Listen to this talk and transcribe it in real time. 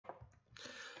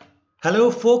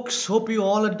Hello, folks. Hope you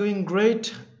all are doing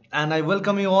great, and I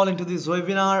welcome you all into this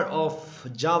webinar of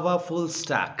Java Full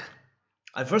Stack.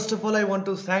 First of all, I want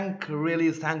to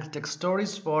really thank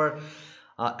teqstories for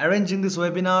arranging this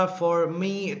webinar for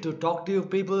me to talk to you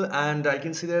people, and I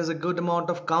can see there's a good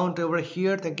amount of count over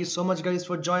here. Thank you so much, guys,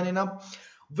 for joining up.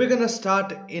 We're gonna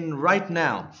start in right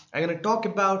now. I'm gonna talk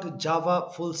about Java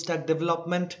Full Stack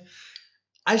development.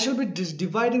 I shall be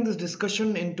dividing this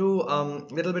discussion into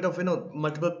little bit of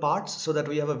multiple parts so that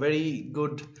we have a very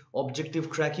good objective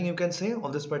tracking, you can say,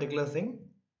 of this particular thing.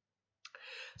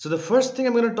 So the first thing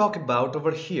I'm going to talk about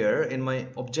over here in my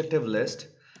objective list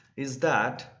is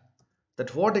that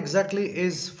what exactly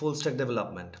is full stack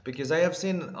development, because I have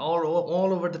seen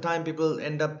all over the time people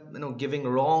end up giving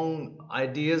wrong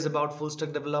ideas about full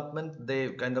stack development. They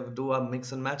kind of do a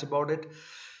mix and match about it.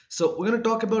 So we're going to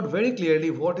talk about very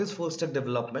clearly what is full stack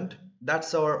development.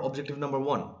 That's our objective number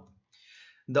one.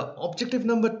 The objective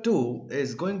number two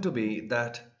is going to be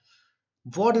that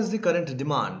what is the current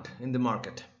demand in the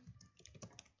market.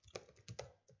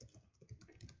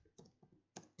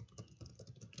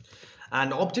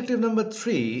 And objective number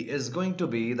three is going to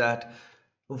be that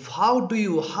how do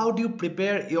you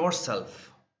prepare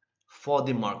yourself for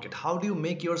the market? How do you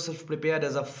make yourself prepared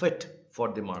as a fit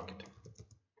for the market?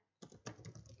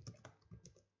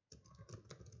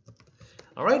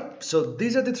 All right, so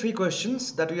these are the three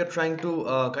questions that we are trying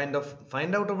to kind of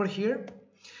find out over here.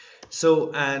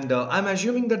 So, and I'm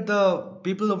assuming that the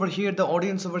people over here, the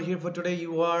audience over here for today,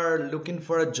 you are looking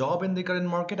for a job in the current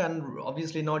market and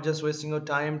obviously not just wasting your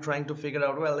time trying to figure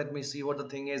out, well, let me see what the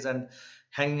thing is and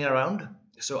hanging around.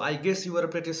 So I guess you are a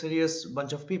pretty serious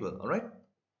bunch of people, all right?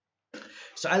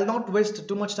 So I'll not waste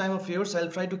too much time of yours.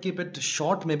 I'll try to keep it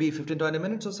short, maybe 15-20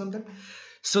 minutes or something.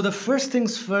 So the first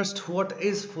things first, what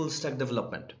is full stack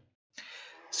development?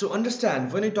 So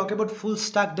understand, when we talk about full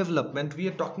stack development, we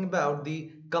are talking about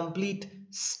the complete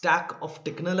stack of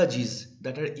technologies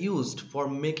that are used for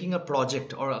making a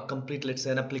project or a complete, let's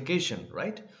say, an application,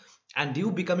 right? And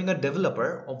you becoming a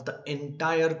developer of the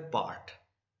entire part.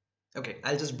 Okay,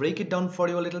 I'll just break it down for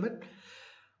you a little bit.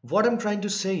 What I'm trying to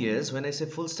say is, when I say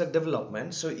full stack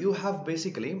development, so you have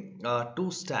basically two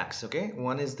stacks, okay?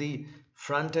 One is the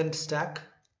front end stack.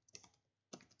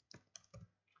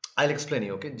 I'll explain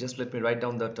you, okay? Just let me write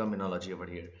down the terminology over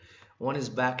here. One is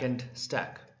back-end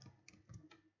stack,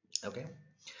 okay?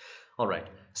 All right.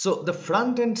 So the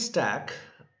front-end stack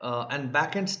and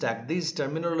back-end stack, these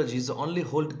terminologies only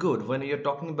hold good when you're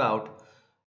talking about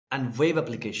an web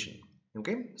application,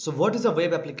 okay? So what is a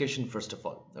web application, first of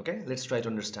all? Okay, let's try to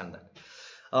understand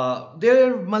that.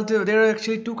 There are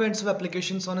actually two kinds of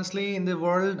applications, honestly, in the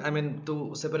world. I mean,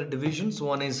 two separate divisions.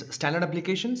 One is standard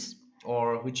applications,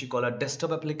 or which you call a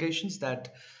desktop applications,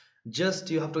 that just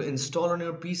you have to install on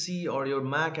your PC or your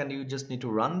Mac and you just need to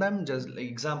run them. Just like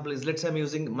example is, let's say I'm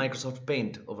using Microsoft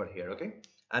Paint over here, okay?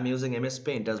 I'm using MS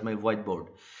Paint as my whiteboard.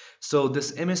 So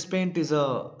this MS Paint is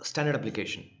a standard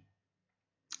application.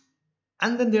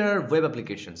 And then there are web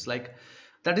applications, like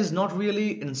that is not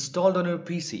really installed on your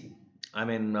PC. I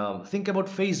mean, think about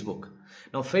Facebook.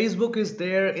 Now Facebook is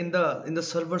there in the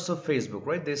servers of Facebook,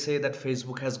 right? They say that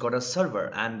Facebook has got a server,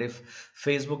 and if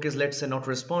Facebook is, let's say, not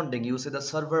responding, you say the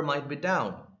server might be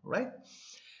down, right?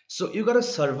 So you got a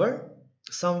server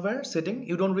somewhere sitting.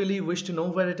 You don't really wish to know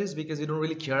where it is because you don't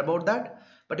really care about that,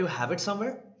 but you have it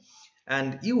somewhere,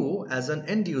 and you as an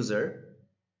end user,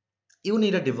 you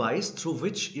need a device through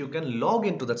which you can log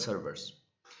into that servers.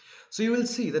 So you will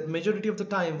see that majority of the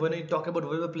time when we talk about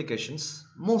web applications,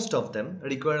 most of them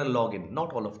require a login.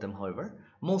 Not all of them, however.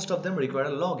 Most of them require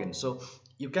a login. So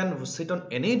you can sit on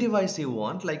any device you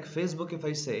want, like Facebook. If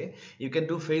I say, you can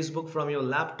do Facebook from your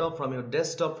laptop, from your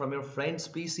desktop, from your friend's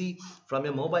PC, from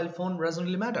your mobile phone, doesn't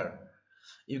really matter.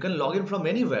 You can log in from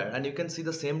anywhere and you can see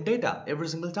the same data every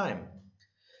single time.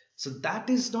 So that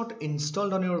is not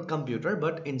installed on your computer,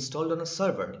 but installed on a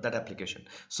server, that application.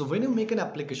 So when you make an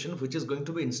application which is going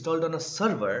to be installed on a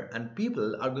server and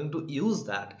people are going to use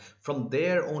that from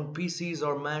their own PCs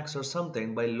or Macs or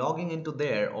something by logging into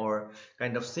there or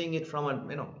kind of seeing it from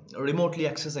a, remotely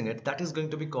accessing it, that is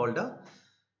going to be called a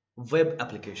web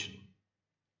application.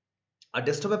 A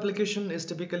desktop application is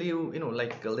typically,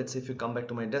 like let's say if you come back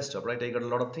to my desktop, right? I got a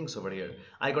lot of things over here.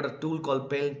 I got a tool called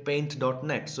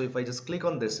paint.net. So if I just click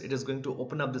on this, it is going to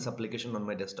open up this application on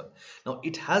my desktop. Now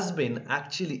it has been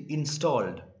actually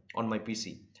installed on my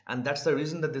PC, and that's the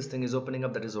reason that this thing is opening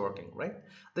up, that is working, right?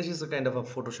 This is a kind of a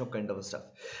Photoshop kind of a stuff.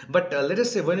 But let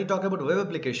us say when you talk about web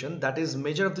application, that is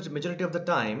majority of the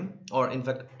time, or in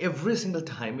fact every single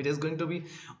time, it is going to be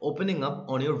opening up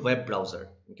on your web browser.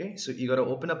 Okay, so you got to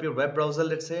open up your web browser,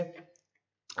 let's say,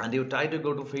 and you try to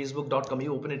go to facebook.com,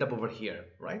 you open it up over here,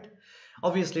 right?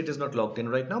 Obviously it is not logged in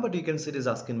right now, but you can see it is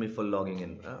asking me for logging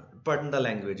in. Pardon the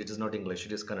language, it is not English,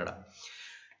 it is Kannada.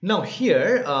 Now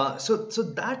here, so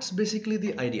that's basically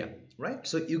the idea, right?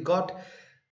 So you got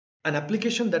an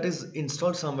application that is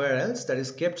installed somewhere else, that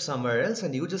is kept somewhere else,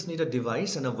 and you just need a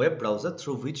device and a web browser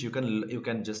through which you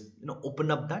can just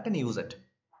open up that and use it.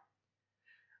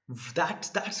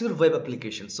 That's your web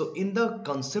application. So in the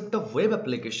concept of web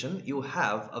application, you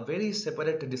have a very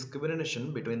separate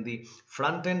discrimination between the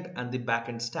front end and the back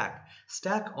end stack.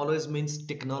 Stack always means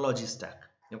technology stack.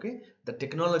 Okay, the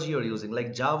technology you're using,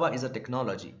 like Java is a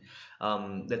technology.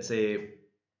 Let's say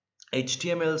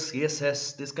HTML,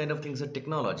 CSS, this kind of things are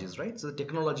technologies, right? So the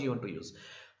technology you want to use.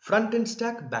 Front end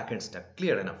stack, back end stack,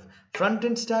 clear enough. Front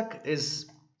end stack is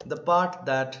the part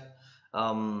that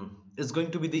is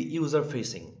going to be the user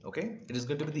facing. Okay, it is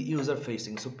going to be the user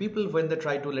facing. So people, when they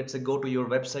try to, let's say, go to your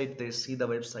website, they see the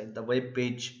website, the web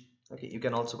page. Okay, you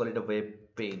can also call it a web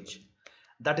page.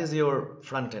 That is your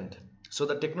front end. So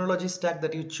the technology stack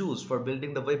that you choose for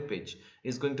building the web page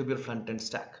is going to be your front end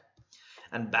stack.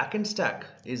 And backend stack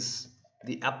is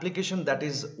the application that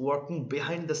is working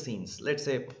behind the scenes. Let's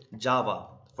say Java,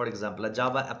 for example, a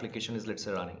Java application is, let's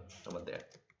say, running over there,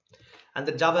 and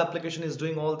the Java application is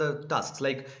doing all the tasks.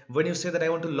 Like when you say that I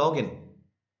want to log in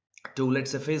to,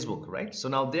 let's say, Facebook, right? So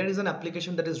now there is an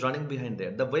application that is running behind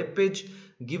there. The web page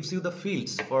gives you the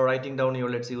fields for writing down your,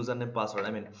 let's say, username, password.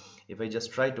 I mean, if I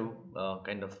just try to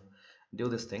kind of do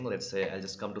this thing, let's say I'll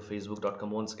just come to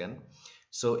facebook.com once again.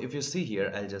 So if you see here,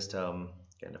 I'll just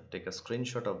kind of take a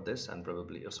screenshot of this, and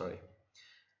probably, oh sorry,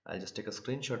 I'll just take a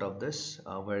screenshot of this.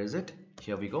 Where is it?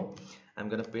 Here we go. I'm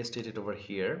gonna paste it over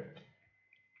here,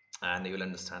 and you will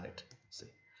understand it. See,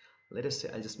 let us say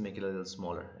I'll just make it a little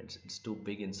smaller. It's too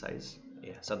big in size.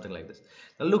 Yeah, something like this.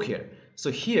 Now look here.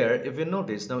 So here, if you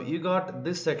notice, now you got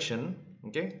this section,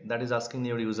 okay, that is asking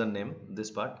your username.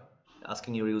 This part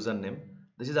asking your username.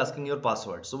 This is asking your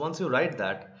password. So once you write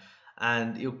that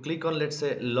and you click on, let's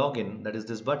say, login, that is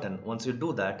this button, once you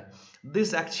do that,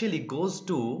 this actually goes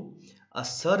to a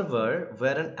server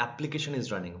where an application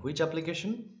is running. Which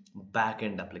application?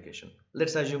 Backend application.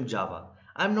 Let's assume Java.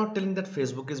 I'm not telling that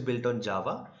Facebook is built on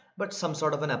Java, but some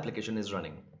sort of an application is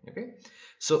running. Okay,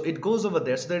 so it goes over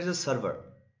there. So there is a server.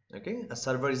 Okay, a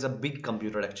server is a big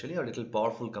computer, actually a little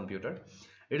powerful computer.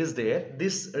 It is there.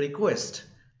 This request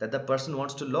that the person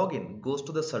wants to log in goes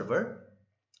to the server.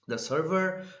 The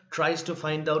server tries to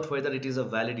find out whether it is a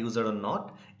valid user or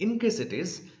not. In case it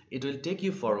is, it will take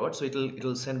you forward. So it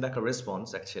will send back a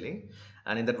response, actually,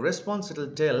 and in that response it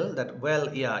will tell that,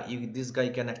 well, yeah, this guy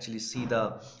can actually see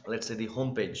the, let's say, the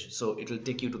home page. So it will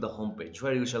take you to the home page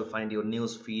where you shall find your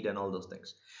news feed and all those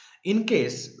things. In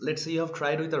case, let's say, you have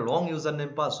tried with a wrong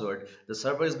username password, the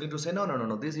server is going to say, no,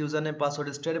 this username password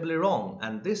is terribly wrong,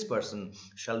 and this person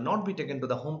shall not be taken to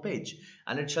the home page,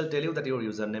 and it shall tell you that your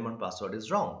username and password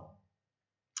is wrong,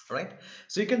 right?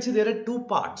 So you can see there are two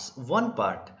parts. One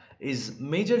part is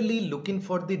majorly looking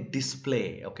for the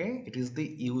display. Okay, it is the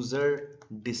user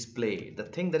display, the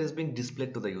thing that is being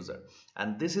displayed to the user,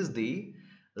 and this is the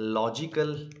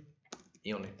logical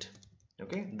unit.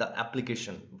 Okay, the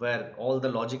application where all the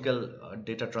logical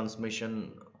data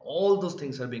transmission, all those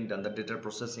things are being done, the data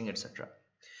processing, etc.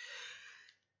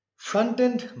 Front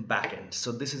end, back end.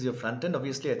 So this is your front end.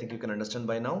 Obviously, I think you can understand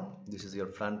by now. This is your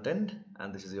front end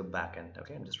and this is your back end.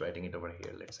 Okay, I'm just writing it over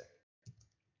here, let's say.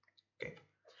 Okay,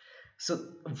 so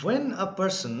when a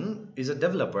person is a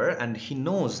developer and he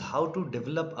knows how to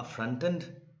develop a front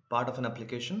end part of an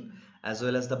application as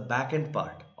well as the back end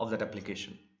part of that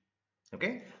application,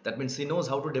 okay, that means he knows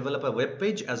how to develop a web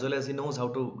page as well as he knows how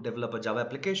to develop a Java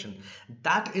application,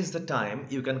 that is the time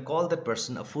you can call that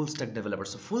person a full stack developer.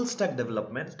 So full stack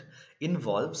development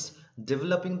involves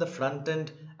developing the front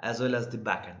end as well as the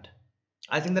back end.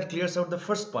 I think that clears out the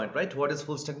first point, right? What is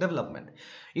full stack development?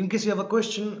 In case you have a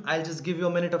question, I'll just give you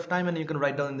a minute of time and you can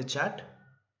write down in the chat.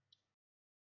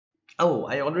 Oh,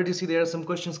 I already see there are some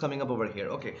questions coming up over here.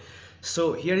 Okay,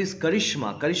 so here is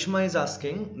Karishma. Karishma is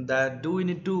asking that, do we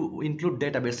need to include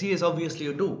database? Yes, obviously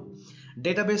you do.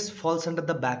 Database falls under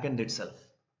the backend itself.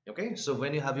 Okay, so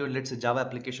when you have your, let's say, Java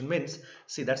application means,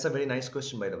 see, that's a very nice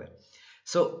question, by the way.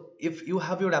 So if you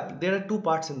have your app, there are two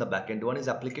parts in the backend. One is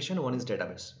application, one is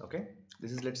database. Okay,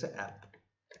 this is, let's say,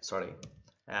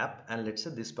 app, and let's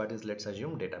say this part is, let's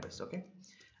assume, database. Okay,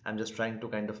 I'm just trying to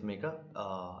kind of make a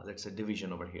let's say,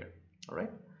 division over here. All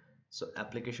right, so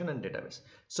application and database.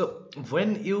 So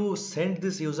when you send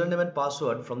this username and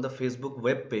password from the Facebook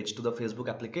web page to the Facebook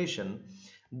application,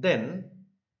 then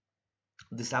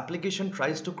this application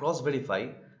tries to cross verify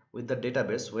with the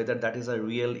database whether that is a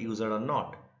real user or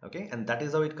not. Okay, and that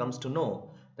is how it comes to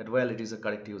know that, well, it is a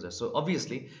correct user. So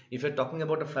obviously, if you're talking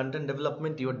about a front-end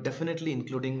development, you're definitely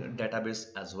including database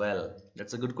as well.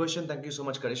 That's a good question. Thank you so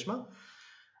much, Karishma.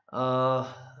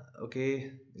 uh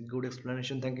okay, good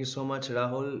explanation. Thank you so much,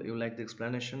 Rahul. You like the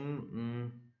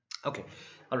explanation. Okay,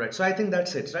 all right, so I think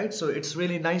that's it, right? So it's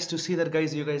really nice to see that,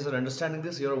 guys, you guys are understanding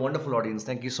this. You're a wonderful audience.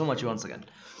 Thank you so much once again.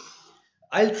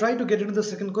 I'll try to get into the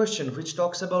second question, which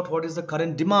talks about what is the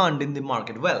current demand in the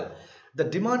market. Well, the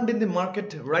demand in the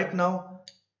market right now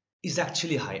is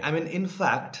actually high. I mean, in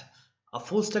fact, a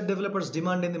full stack developer's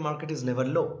demand in the market is never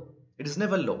low. It is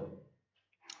never low.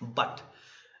 But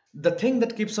the thing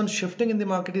that keeps on shifting in the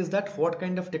market is that what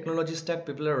kind of technology stack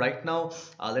people are right now,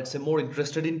 let's say, more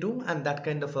interested into, and that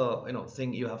kind of a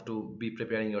thing you have to be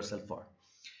preparing yourself for.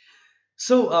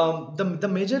 So the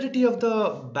majority of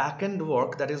the backend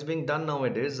work that is being done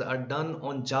nowadays are done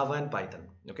on Java and Python.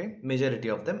 Okay, majority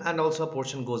of them, and also a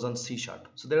portion goes on C Sharp.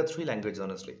 So there are three languages,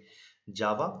 honestly: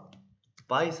 Java,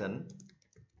 Python,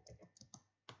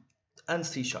 and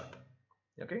C Sharp.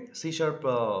 Okay, C Sharp,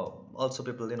 also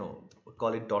people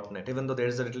call it .NET, even though there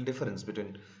is a little difference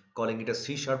between calling it a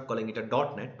C Sharp, calling it a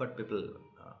 .NET, but people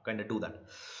kind of do that.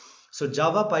 So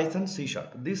Java, Python, C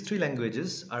Sharp, these three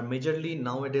languages are majorly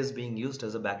nowadays being used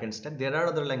as a backend stack. There are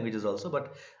other languages also,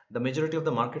 but the majority of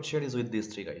the market share is with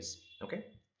these three guys. Okay,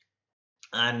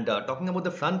 and talking about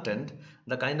the front end,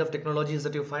 the kind of technologies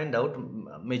that you find out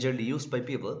majorly used by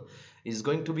people is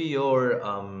going to be your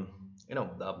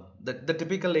the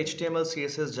typical HTML,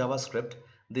 CSS, JavaScript.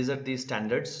 These are the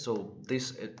standards, so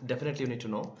this definitely you need to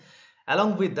know.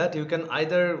 Along with that, you can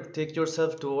either take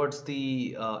yourself towards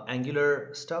the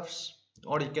Angular stuffs,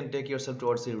 or you can take yourself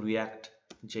towards the React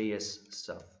JS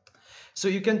stuff. So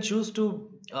you can choose to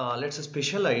let's say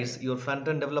specialize your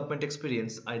front-end development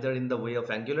experience either in the way of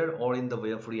Angular or in the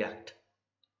way of React.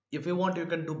 If you want, you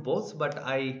can do both, but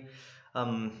I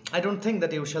don't think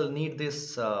that you shall need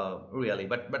this really.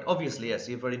 But obviously, yes,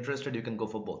 if you're interested, you can go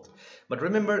for both. But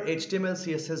remember, HTML,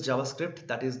 CSS, JavaScript,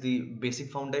 that is the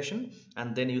basic foundation,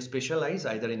 and then you specialize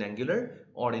either in Angular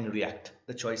or in React.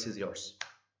 The choice is yours.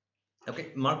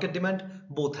 Okay, market demand,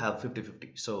 both have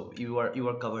 50-50, so you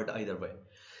are covered either way.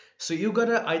 So you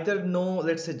gotta either know,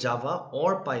 let's say, Java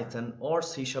or Python or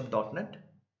C Sharp .NET,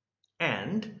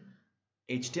 and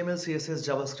HTML, CSS,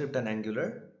 JavaScript and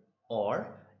Angular,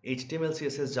 or HTML,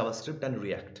 CSS, JavaScript and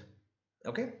React.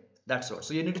 Okay, that's all.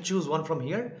 So you need to choose one from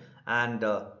here, and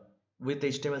with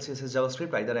HTML, CSS,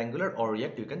 JavaScript, either Angular or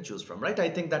React you can choose from, right? I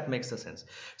think that makes the sense.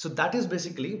 So that is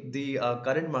basically the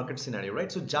current market scenario,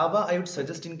 right? So Java, I would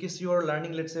suggest, in case you are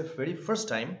learning, let's say, very first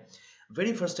time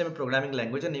a programming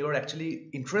language and you are actually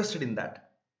interested in that,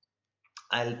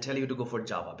 I'll tell you to go for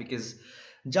Java, because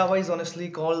Java is honestly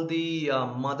called the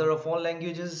mother of all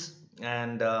languages,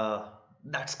 and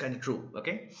that's kind of true.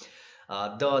 Okay,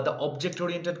 the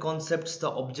object-oriented concepts, the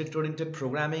object-oriented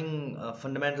programming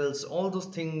fundamentals, all those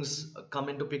things come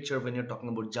into picture when you're talking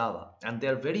about Java, and they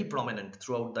are very prominent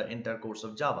throughout the entire course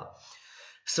of Java.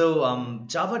 So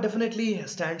Java definitely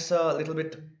stands a little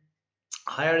bit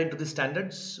higher into the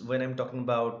standards when I'm talking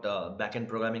about backend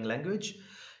programming language.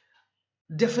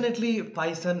 Definitely,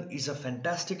 Python is a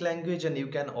fantastic language, and you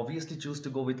can obviously choose to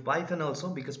go with Python also,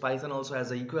 because Python also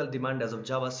has a equal demand as of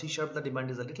Java. C Sharp, the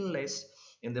demand is a little less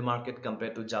in the market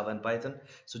compared to Java and Python.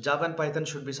 So Java and Python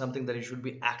should be something that you should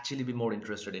be actually be more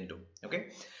interested into.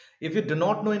 Okay, if you do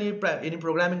not know any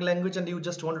programming language and you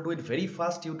just want to do it very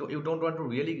fast, you don't want to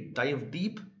really dive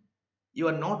deep, you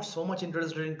are not so much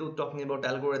interested into talking about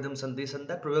algorithms and this and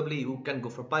that, probably you can go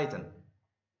for Python.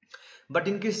 But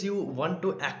in case you want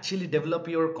to actually develop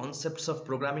your concepts of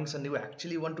programming and you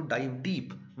actually want to dive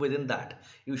deep within that,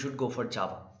 you should go for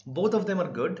Java. Both of them are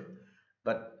good,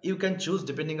 but you can choose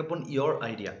depending upon your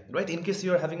idea, right? In case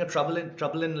you're having a trouble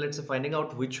in let's say finding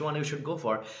out which one you should go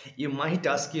for, you might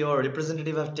ask your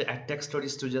representative at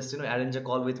teqstories to just arrange a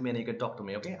call with me and you can talk to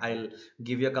me. Okay, I'll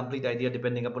give you a complete idea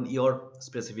depending upon your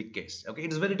specific case. Okay,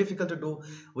 it's very difficult to do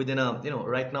within a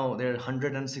right now there are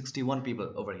 161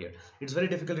 people over here. It's very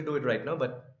difficult to do it right now,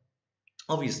 but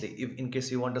obviously, if in case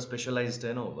you want a specialized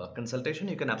consultation,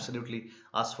 you can absolutely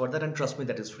ask for that, and trust me,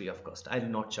 that is free of cost. I will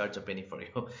not charge a penny for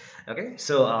you. Okay,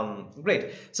 so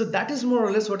great. So that is more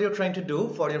or less what you're trying to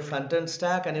do for your front end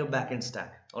stack and your back end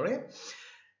stack. All right,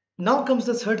 now comes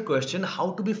the third question: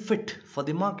 how to be fit for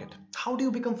the market. How do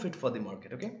you become fit for the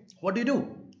market? Okay, what do you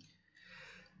do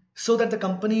so that the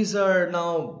companies are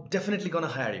now definitely gonna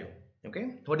hire you?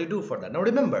 Okay, what do you do for that? Now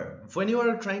remember, when you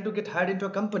are trying to get hired into a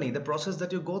company, the process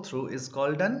that you go through is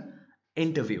called an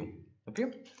interview. Okay,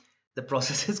 the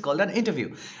process is called an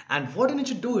interview, and what you need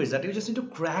to do is that you just need to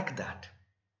crack that,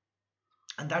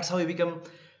 and that's how you become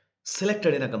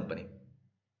selected in a company.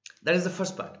 That is the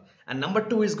first part. And number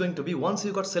two is going to be, once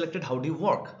you got selected, how do you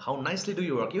work? How nicely do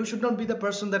you work? You should not be the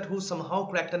person that who somehow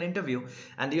cracked an interview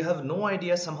and you have no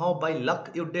idea, somehow by luck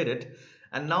you did it,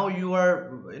 and now you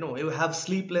are, you have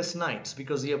sleepless nights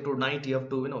because you have to night, you have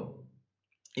to,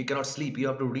 you cannot sleep, you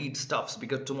have to read stuffs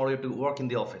because tomorrow you have to work in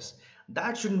the office.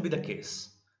 That shouldn't be the case.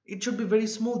 It should be very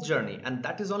smooth journey, and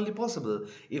that is only possible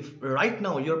if right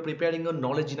now you're preparing your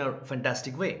knowledge in a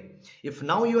fantastic way. If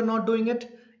now you're not doing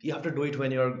it, you have to do it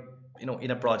when you're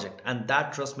in a project, and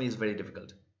that, trust me, is very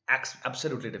difficult.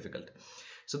 Absolutely difficult.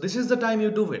 So this is the time you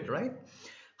do it, right?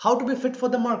 How to be fit for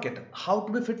the market? How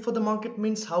to be fit for the market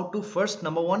means how to first,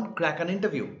 number one, crack an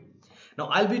interview. Now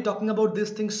I'll be talking about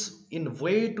these things in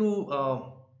way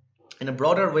to in a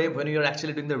broader way when you're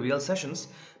actually doing the real sessions,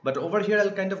 but over here I'll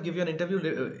kind of give you an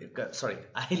interview, sorry,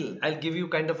 I'll give you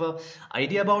kind of a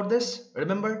idea about this.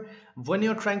 Remember, when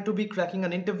you're trying to be cracking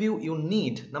an interview, you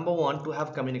need, number one, to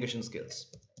have communication skills.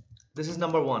 This is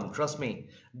number one, trust me.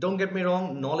 Don't get me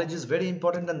wrong, knowledge is very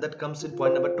important, and that comes in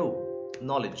point number two,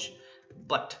 knowledge.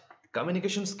 But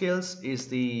communication skills is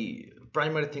the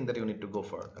primary thing that you need to go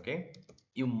for, okay?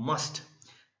 You must.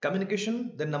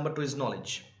 Communication, then number two is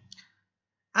knowledge.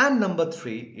 And number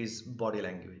three is body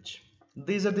language.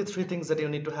 These are the three things that you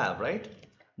need to have, right?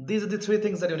 These are the three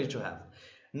things that you need to have.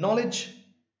 Knowledge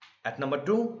at number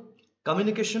two.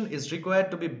 Communication is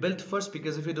required to be built first,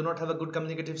 because if you do not have a good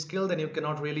communicative skill, then you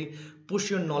cannot really push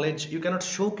your knowledge. You cannot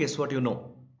showcase what you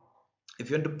know. If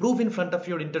you want to prove in front of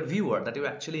your interviewer that you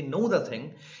actually know the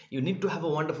thing, you need to have a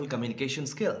wonderful communication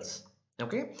skills.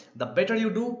 Okay, the better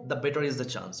you do, the better is the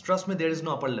chance. Trust me, there is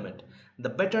no upper limit. The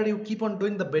better you keep on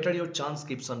doing, the better your chance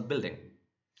keeps on building.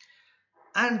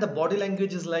 And the body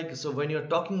language is like, so when you're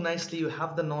talking nicely, you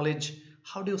have the knowledge.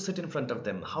 How do you sit in front of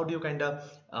them? How do you kind of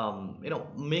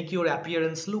make your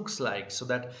appearance looks like, so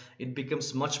that it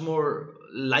becomes much more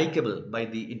likable by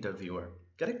the interviewer?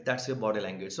 Correct? That's your body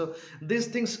language. So these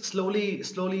things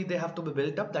slowly they have to be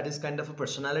built up. That is kind of a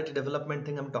personality development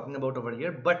thing I'm talking about over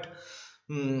here. But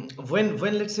when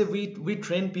let's say we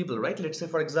train people, right? Let's say,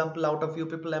 for example, out of you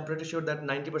people, I'm pretty sure that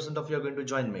 90% of you are going to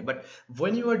join me. But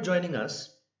when you are joining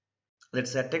us,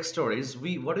 let's say at teqstories,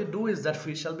 what we do is that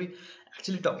we shall be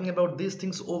actually talking about these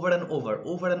things over and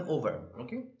over.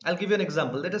 Okay, I'll give you an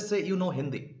example. Let us say you know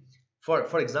Hindi.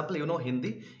 For example, you know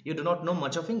Hindi, you do not know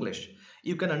much of English.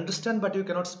 You can understand, but you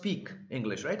cannot speak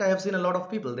English, right? I have seen a lot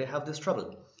of people, they have this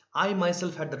trouble. I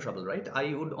myself had the trouble, right?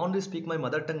 I would only speak my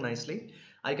mother tongue nicely.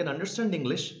 I can understand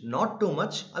English, not too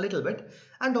much, a little bit,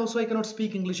 and also I cannot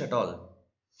speak English at all.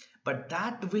 But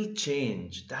that will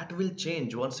change. That will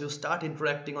change once you start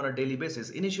interacting on a daily basis.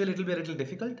 Initially, it will be a little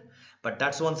difficult, but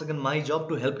that's once again my job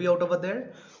to help you out over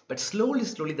there. But slowly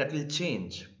that will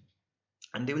change,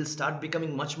 and they will start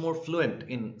becoming much more fluent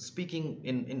in speaking,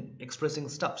 in expressing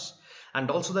stuffs. And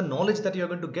also the knowledge that you're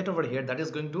going to get over here, that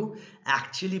is going to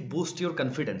actually boost your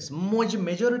confidence.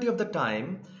 Majority of the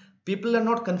time, people are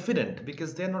not confident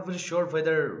because they're not very sure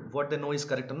whether what they know is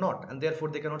correct or not, and therefore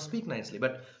they cannot speak nicely.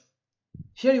 But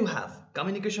here you have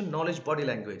communication, knowledge, body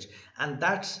language, and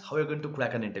that's how you're going to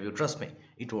crack an interview. Trust me,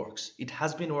 it works. It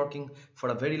has been working for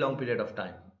a very long period of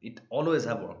time. It always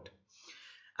have worked.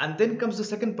 And then comes the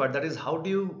second part, that is, how do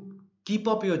you keep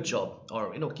up your job,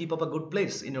 or keep up a good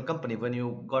place in your company when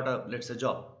you got a, let's say,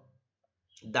 job.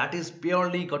 That is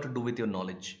purely got to do with your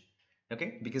knowledge.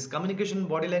 Okay, because communication,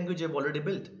 body language I've already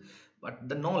built, but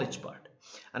the knowledge part.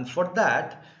 And for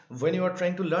that, when you are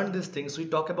trying to learn these things, we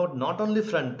talk about not only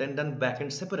front end and back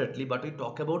end separately, but we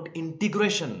talk about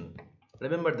integration.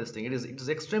 Remember this thing, it is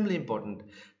extremely important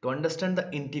to understand the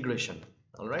integration.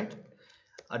 All right,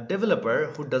 a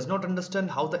developer who does not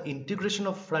understand how the integration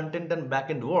of front end and back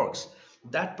end works,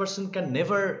 that person can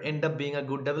never end up being a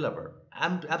good developer.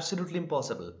 Absolutely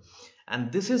impossible.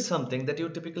 And this is something that you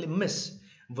typically miss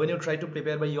when you try to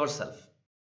prepare by yourself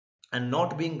and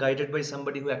not being guided by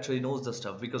somebody who actually knows the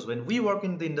stuff. Because when we work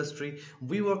in the industry,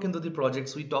 we work into the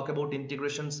projects, we talk about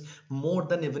integrations more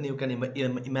than even you can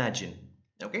imagine.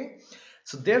 Okay,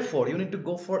 so therefore you need to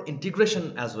go for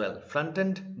integration as well, front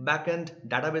end, back end,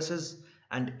 databases,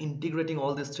 and integrating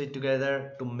all these three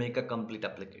together to make a complete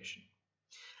application.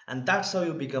 And that's how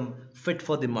you become fit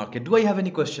for the market. Do I have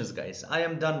any questions, guys? I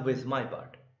am done with my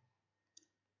part.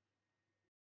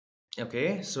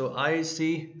 Okay, so I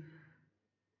see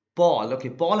Paul, okay,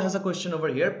 Paul has a question over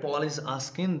here. Paul is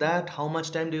asking that how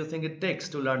much time do you think it takes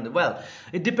to learn well,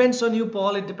 it depends on you,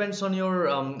 Paul. It depends on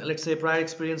your let's say prior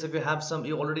experience. If you have some,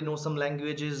 you already know some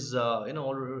languages,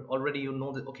 already you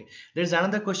know that. Okay, there's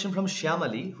another question from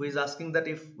Shyamali who is asking that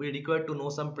if we require to know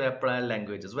some prior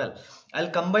language as well. I'll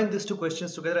combine these two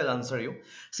questions together. I'll answer you.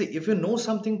 See, if you know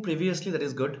something previously, that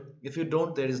is good. If you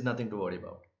don't, there is nothing to worry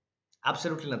about.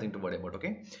 Absolutely nothing to worry about.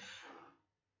 Okay,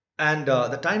 and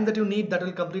the time that you need, that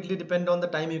will completely depend on the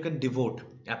time you can devote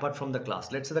apart from the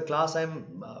class. Let's say the class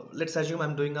let's assume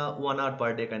I'm doing a 1 hour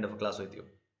per day kind of a class with you,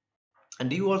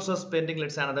 and you also spending,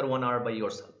 let's say, another 1 hour by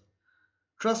yourself.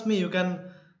 Trust me, you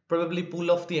can probably pull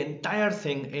off the entire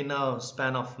thing in a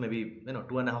span of maybe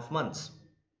 2.5 months.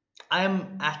 I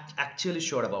am actually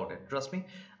sure about it. Trust me,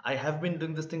 I have been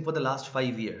doing this thing for the last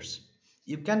 5 years.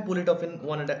 You can pull it off in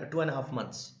 2.5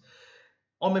 months,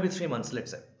 or maybe 3 months, let's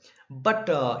say. But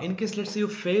in case, let's say, you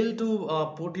fail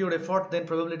to put your effort, then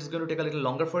probably it's going to take a little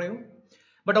longer for you.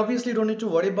 But obviously you don't need to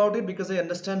worry about it, because I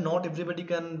understand not everybody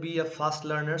can be a fast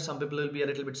learner. Some people will be a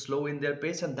little bit slow in their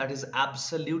pace, and that is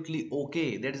absolutely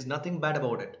okay. There is nothing bad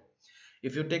about it.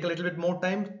 If you take a little bit more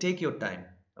time, take your time.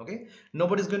 Okay,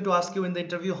 nobody's going to ask you in the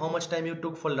interview how much time you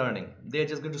took for learning. They're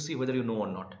just going to see whether you know or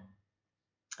not.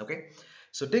 Okay,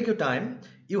 so take your time.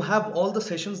 You have all the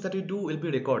sessions that you do will be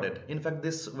recorded. In fact,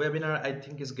 this webinar, I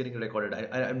think, is getting recorded.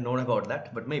 I've known about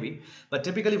that, but maybe. But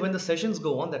typically when the sessions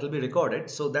go on, that will be recorded.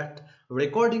 So that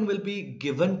recording will be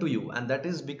given to you, and that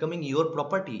is becoming your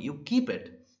property. You keep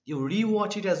it. You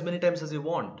rewatch it as many times as you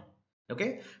want.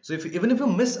 Okay, so even if you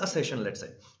miss a session, let's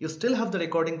say, you still have the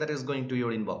recording that is going to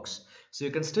your inbox. So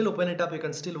you can still open it up, you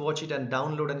can still watch it and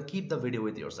download and keep the video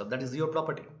with yourself. That is your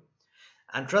property.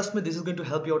 And trust me, this is going to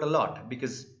help you out a lot,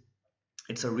 because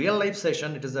it's a real life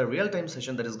session. It is a real time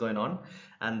session that is going on,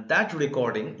 and that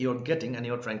recording you're getting and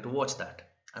you're trying to watch that,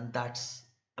 and that's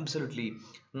absolutely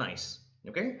nice.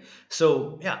 Okay,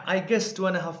 so yeah, I guess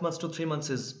 2.5 months to 3 months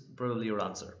is probably your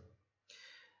answer.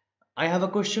 I have a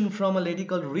question from a lady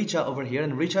called Richa over here,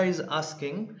 and Richa is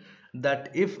asking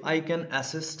that if I can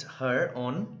assist her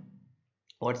on,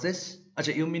 what's this?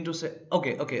 Achha, you mean to say,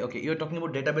 okay. You're talking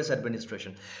about database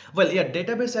administration. Well, yeah,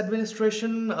 database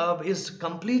administration is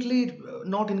completely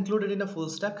not included in a full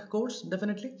stack course,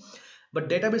 definitely. But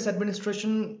database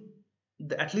administration,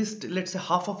 at least let's say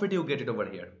half of it, you get it over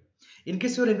here. In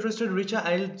case you're interested, Richa,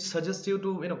 I'll suggest you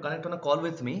to connect on a call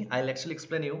with me. I'll actually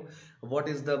explain you what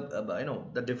is the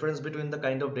the difference between the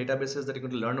kind of databases that you're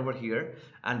going to learn over here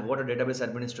and what a database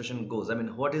administration goes. I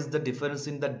mean, what is the difference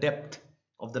in the depth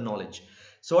of the knowledge?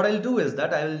 So what I'll do is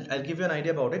that I'll give you an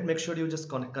idea about it. Make sure you just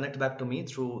connect back to me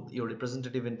through your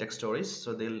representative in teqstories.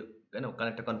 So they'll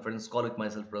connect a conference call with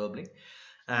myself probably,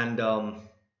 and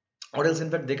or else in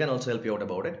fact they can also help you out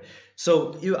about it.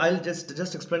 So I'll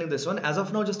just explaining this one. As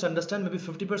of now, just understand maybe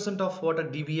 50% of what a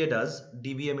DBA does.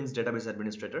 DBA means database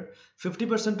administrator.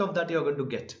 50% of that you're going to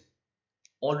get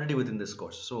already within this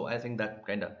course. So I think that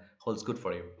kind of holds good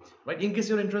for you, right? In case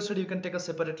you're interested, you can take a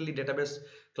separately database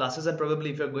classes, and probably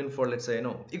if you're going for, let's say,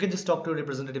 you can just talk to a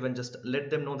representative and just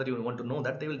let them know that you want to know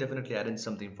that. They will definitely arrange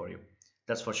something for you.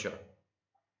 That's for sure.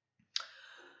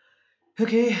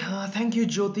 Okay, thank you,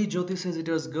 Jyoti. Jyoti says it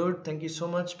was good. Thank you so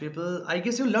much, people. I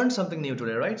guess you learned something new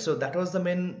today, right? So that was the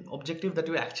main objective, that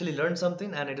you actually learned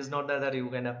something, and it is not that you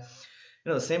kind of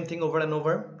the same thing over and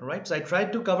over, right? So I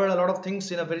tried to cover a lot of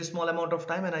things in a very small amount of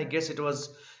time, and I guess it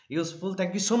was useful.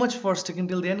 Thank you so much for sticking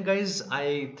till the end, guys.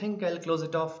 I think I'll close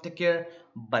it off. Take care.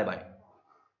 Bye bye.